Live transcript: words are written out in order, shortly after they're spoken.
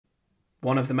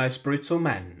One of the most brutal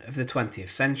men of the 20th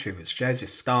century was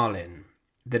Joseph Stalin,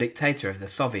 the dictator of the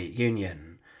Soviet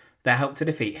Union, that helped to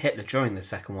defeat Hitler during the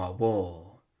Second World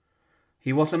War.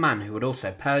 He was a man who would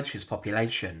also purge his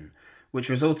population, which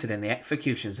resulted in the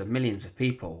executions of millions of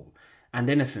people and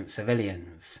innocent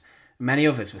civilians. Many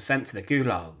others were sent to the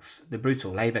gulags, the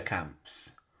brutal labour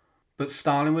camps. But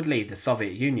Stalin would lead the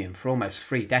Soviet Union for almost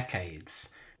 3 decades,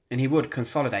 and he would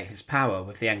consolidate his power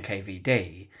with the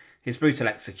NKVD, his brutal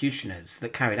executioners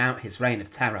that carried out his reign of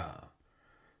terror.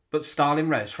 But Stalin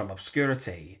rose from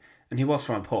obscurity, and he was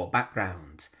from a poor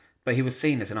background, but he was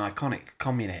seen as an iconic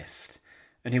communist,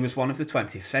 and he was one of the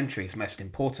 20th century's most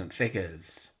important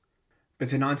figures.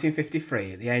 But in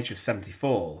 1953, at the age of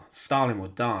 74, Stalin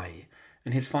would die,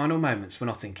 and his final moments were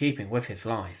not in keeping with his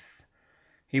life.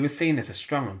 He was seen as a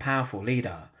strong and powerful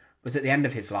leader, but at the end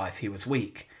of his life he was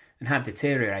weak and had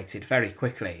deteriorated very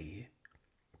quickly.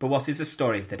 But what is the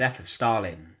story of the death of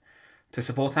Stalin? To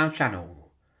support our channel,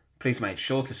 please make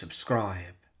sure to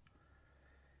subscribe.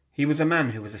 He was a man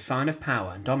who was a sign of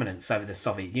power and dominance over the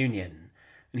Soviet Union,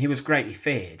 and he was greatly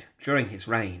feared during his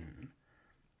reign.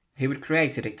 He would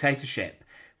create a dictatorship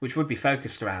which would be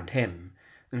focused around him,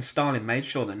 and Stalin made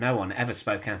sure that no one ever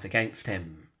spoke out against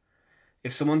him.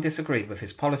 If someone disagreed with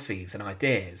his policies and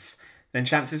ideas, then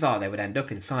chances are they would end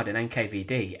up inside an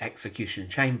NKVD execution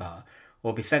chamber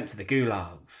or be sent to the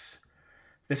gulags.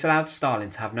 This allowed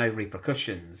Stalin to have no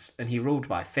repercussions, and he ruled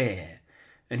by fear,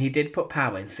 and he did put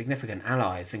power in significant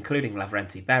allies including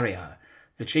Lavrenti Beria,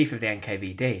 the chief of the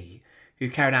NKVD, who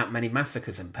carried out many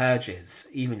massacres and purges,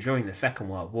 even during the Second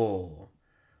World War.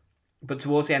 But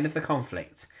towards the end of the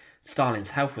conflict,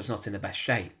 Stalin's health was not in the best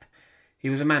shape.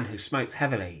 He was a man who smoked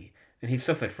heavily, and he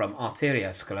suffered from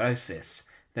arteriosclerosis,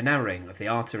 the narrowing of the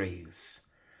arteries.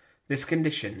 This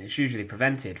condition is usually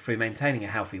prevented through maintaining a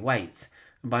healthy weight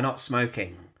and by not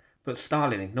smoking, but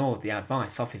Stalin ignored the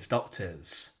advice of his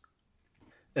doctors.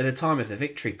 At the time of the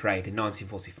Victory Parade in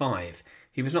 1945,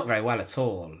 he was not very well at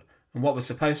all, and what was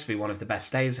supposed to be one of the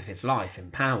best days of his life in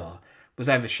power was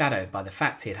overshadowed by the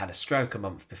fact he had had a stroke a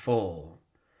month before.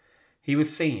 He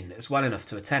was seen as well enough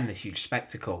to attend the huge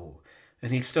spectacle,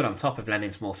 and he stood on top of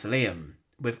Lenin's mausoleum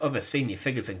with other senior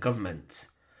figures in government.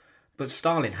 But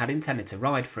Stalin had intended to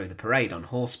ride through the parade on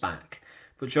horseback,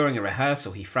 but during a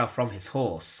rehearsal he fell from his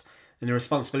horse, and the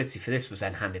responsibility for this was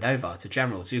then handed over to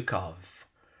General Zhukov.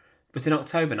 But in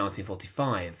October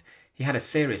 1945, he had a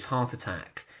serious heart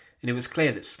attack, and it was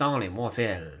clear that Stalin was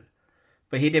ill.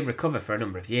 But he did recover for a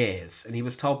number of years, and he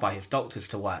was told by his doctors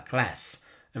to work less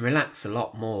and relax a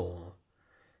lot more.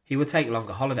 He would take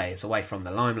longer holidays away from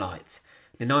the limelight,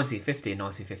 and in 1950 and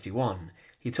 1951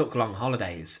 he took long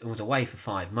holidays and was away for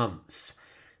 5 months,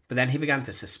 but then he began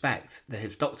to suspect that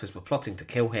his doctors were plotting to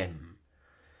kill him.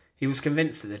 He was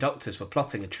convinced that the doctors were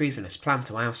plotting a treasonous plan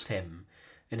to oust him,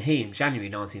 and he, in January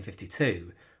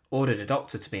 1952, ordered a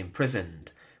doctor to be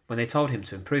imprisoned when they told him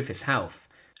to improve his health,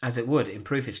 as it would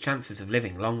improve his chances of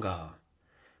living longer.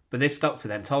 But this doctor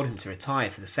then told him to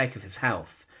retire for the sake of his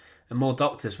health, and more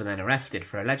doctors were then arrested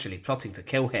for allegedly plotting to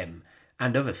kill him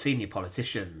and other senior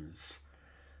politicians.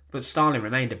 But Stalin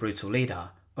remained a brutal leader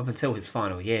up until his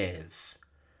final years.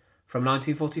 From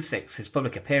 1946 his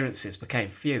public appearances became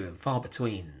few and far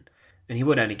between, and he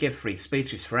would only give 3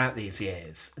 speeches throughout these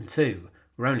years, and 2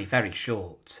 were only very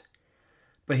short.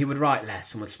 But he would write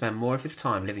less and would spend more of his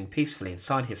time living peacefully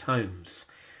inside his homes,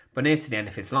 but near to the end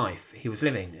of his life he was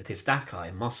living at his Dacha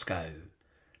in Moscow.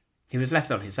 He was left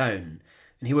on his own,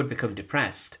 and he would become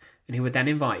depressed, and he would then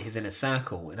invite his inner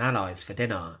circle and allies for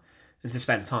dinner, and to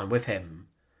spend time with him.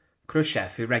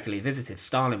 Khrushchev, who regularly visited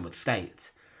Stalin, would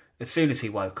state, as soon as he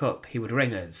woke up he would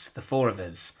ring us, the 4 of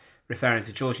us, referring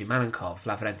to Georgy Malenkov,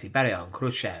 Lavrenti Beria and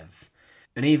Khrushchev,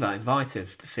 and either invite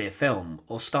us to see a film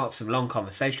or start some long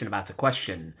conversation about a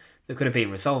question that could have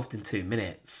been resolved in 2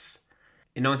 minutes.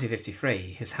 In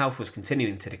 1953 his health was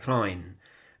continuing to decline,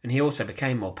 and he also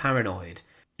became more paranoid,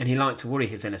 and he liked to worry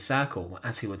his inner circle,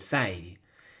 as he would say.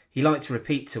 He liked to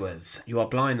repeat to us, "You are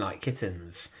blind like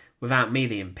kittens. Without me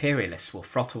the imperialists will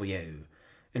throttle you,"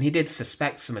 and he did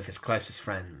suspect some of his closest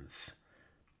friends.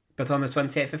 But on the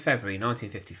 28th of February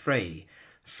 1953,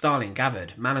 Stalin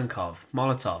gathered Malenkov,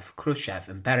 Molotov, Khrushchev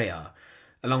and Beria,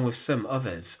 along with some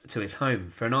others, to his home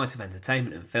for a night of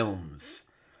entertainment and films.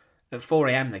 At 4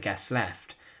 a.m. the guests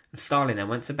left, and Stalin then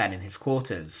went to bed in his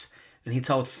quarters, and he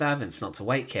told servants not to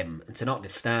wake him and to not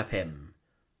disturb him.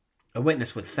 A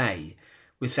witness would say,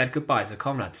 "We said goodbye to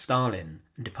Comrade Stalin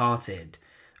and departed.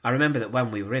 I remember that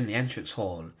when we were in the entrance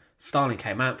hall, Stalin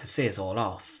came out to see us all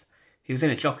off. He was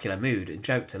in a jocular mood and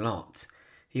joked a lot.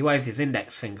 He waved his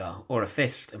index finger or a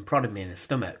fist and prodded me in the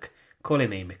stomach,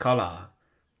 calling me Mikola."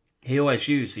 He always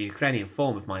used the Ukrainian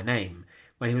form of my name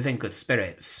when he was in good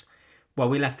spirits. Well,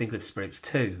 we left in good spirits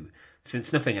too,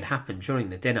 since nothing had happened during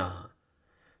the dinner.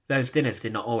 Those dinners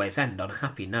did not always end on a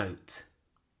happy note.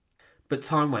 But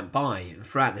time went by, and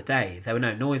throughout the day there were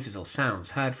no noises or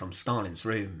sounds heard from Stalin's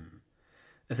room.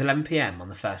 At 11 p.m. on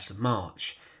the 1st of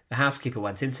March, the housekeeper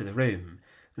went into the room,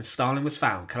 and Stalin was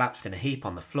found collapsed in a heap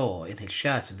on the floor in his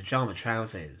shirt and pyjama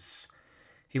trousers.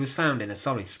 He was found in a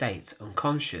sorry state,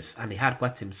 unconscious, and he had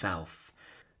wet himself,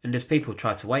 and as people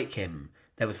tried to wake him,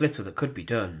 there was little that could be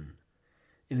done.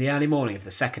 In the early morning of the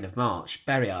 2nd of March,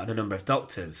 Beria and a number of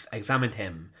doctors examined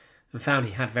him and found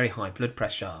he had very high blood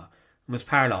pressure and was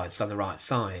paralysed on the right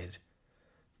side.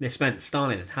 This meant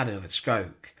Stalin had had another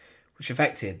stroke, which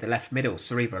affected the left middle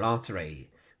cerebral artery,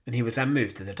 and he was then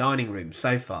moved to the dining room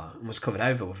sofa and was covered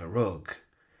over with a rug.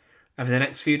 Over the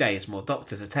next few days, more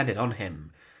doctors attended on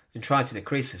him and tried to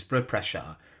decrease his blood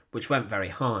pressure, which went very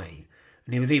high,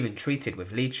 and he was even treated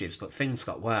with leeches, but things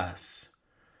got worse.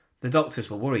 The doctors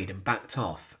were worried and backed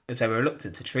off, as they were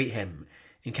reluctant to treat him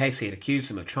in case he had accused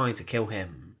them of trying to kill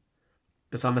him.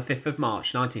 But on the 5th of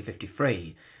March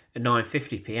 1953, at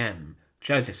 9:50 p.m,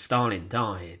 Joseph Stalin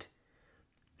died.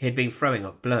 He had been throwing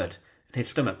up blood, and his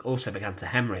stomach also began to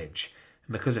hemorrhage,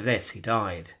 and because of this he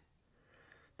died.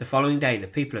 The following day, the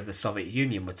people of the Soviet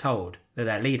Union were told that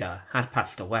their leader had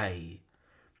passed away.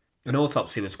 An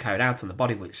autopsy was carried out on the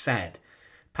body, which said,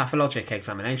 pathologic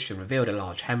examination revealed a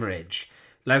large hemorrhage,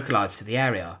 localised to the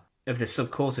area of the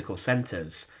subcortical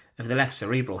centres of the left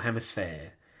cerebral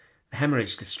hemisphere. The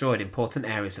hemorrhage destroyed important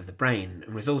areas of the brain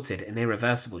and resulted in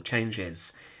irreversible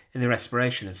changes in the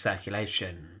respiration and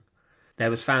circulation. There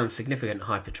was found significant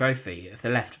hypertrophy of the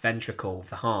left ventricle of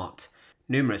the heart,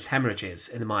 numerous hemorrhages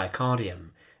in the myocardium,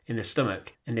 in the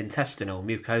stomach and intestinal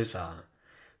mucosa,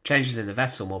 changes in the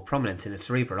vessel more prominent in the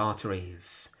cerebral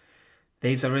arteries.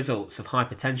 These are results of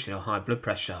hypertension or high blood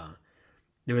pressure.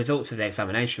 The results of the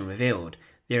examination revealed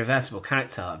the irreversible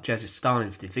character of Joseph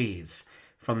Stalin's disease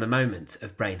from the moment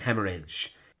of brain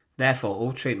hemorrhage. Therefore,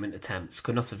 all treatment attempts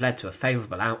could not have led to a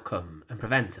favourable outcome and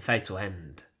prevent a fatal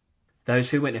end.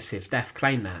 Those who witnessed his death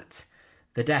claim that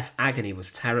the death agony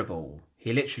was terrible.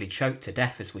 He literally choked to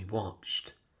death as we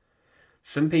watched.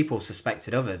 Some people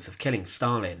suspected others of killing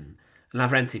Stalin, and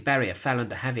Lavrenti Beria fell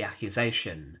under heavy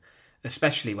accusation,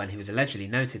 especially when he was allegedly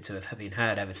noted to have been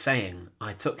heard over saying,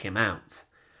 "I took him out."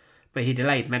 But he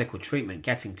delayed medical treatment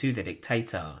getting to the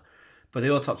dictator, but the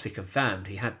autopsy confirmed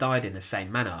he had died in the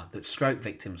same manner that stroke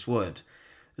victims would,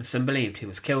 and some believed he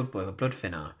was killed with a blood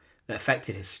thinner that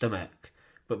affected his stomach,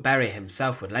 but Beria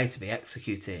himself would later be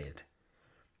executed.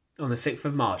 On the 6th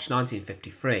of March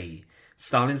 1953,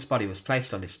 Stalin's body was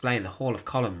placed on display in the Hall of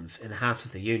Columns in the House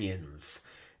of the Unions,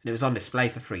 and it was on display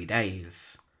for 3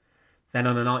 days. Then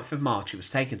on the 9th of March it was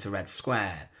taken to Red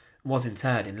Square and was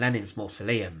interred in Lenin's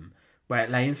mausoleum, where it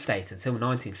lay in state until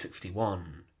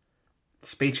 1961.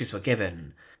 Speeches were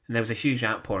given, and there was a huge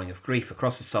outpouring of grief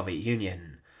across the Soviet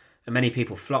Union, and many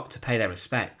people flocked to pay their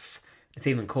respects. It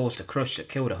even caused a crush that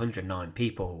killed 109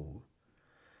 people.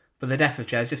 But the death of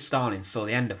Joseph Stalin saw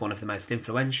the end of one of the most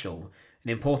influential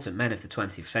and important men of the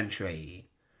 20th century.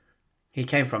 He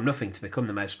came from nothing to become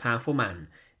the most powerful man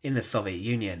in the Soviet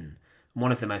Union, and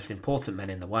one of the most important men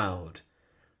in the world.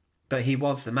 But he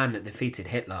was the man that defeated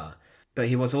Hitler, but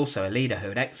he was also a leader who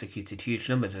had executed huge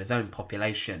numbers of his own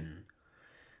population.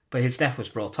 But his death was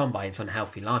brought on by his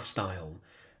unhealthy lifestyle,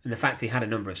 and the fact he had a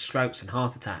number of strokes and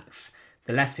heart attacks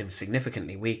that left him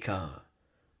significantly weaker.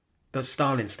 But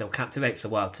Stalin still captivates the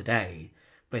world today,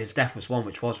 but his death was one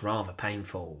which was rather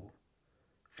painful.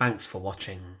 Thanks for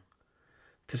watching.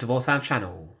 To support our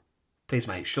channel, please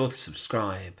make sure to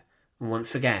subscribe, and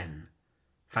once again,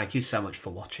 thank you so much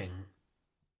for watching.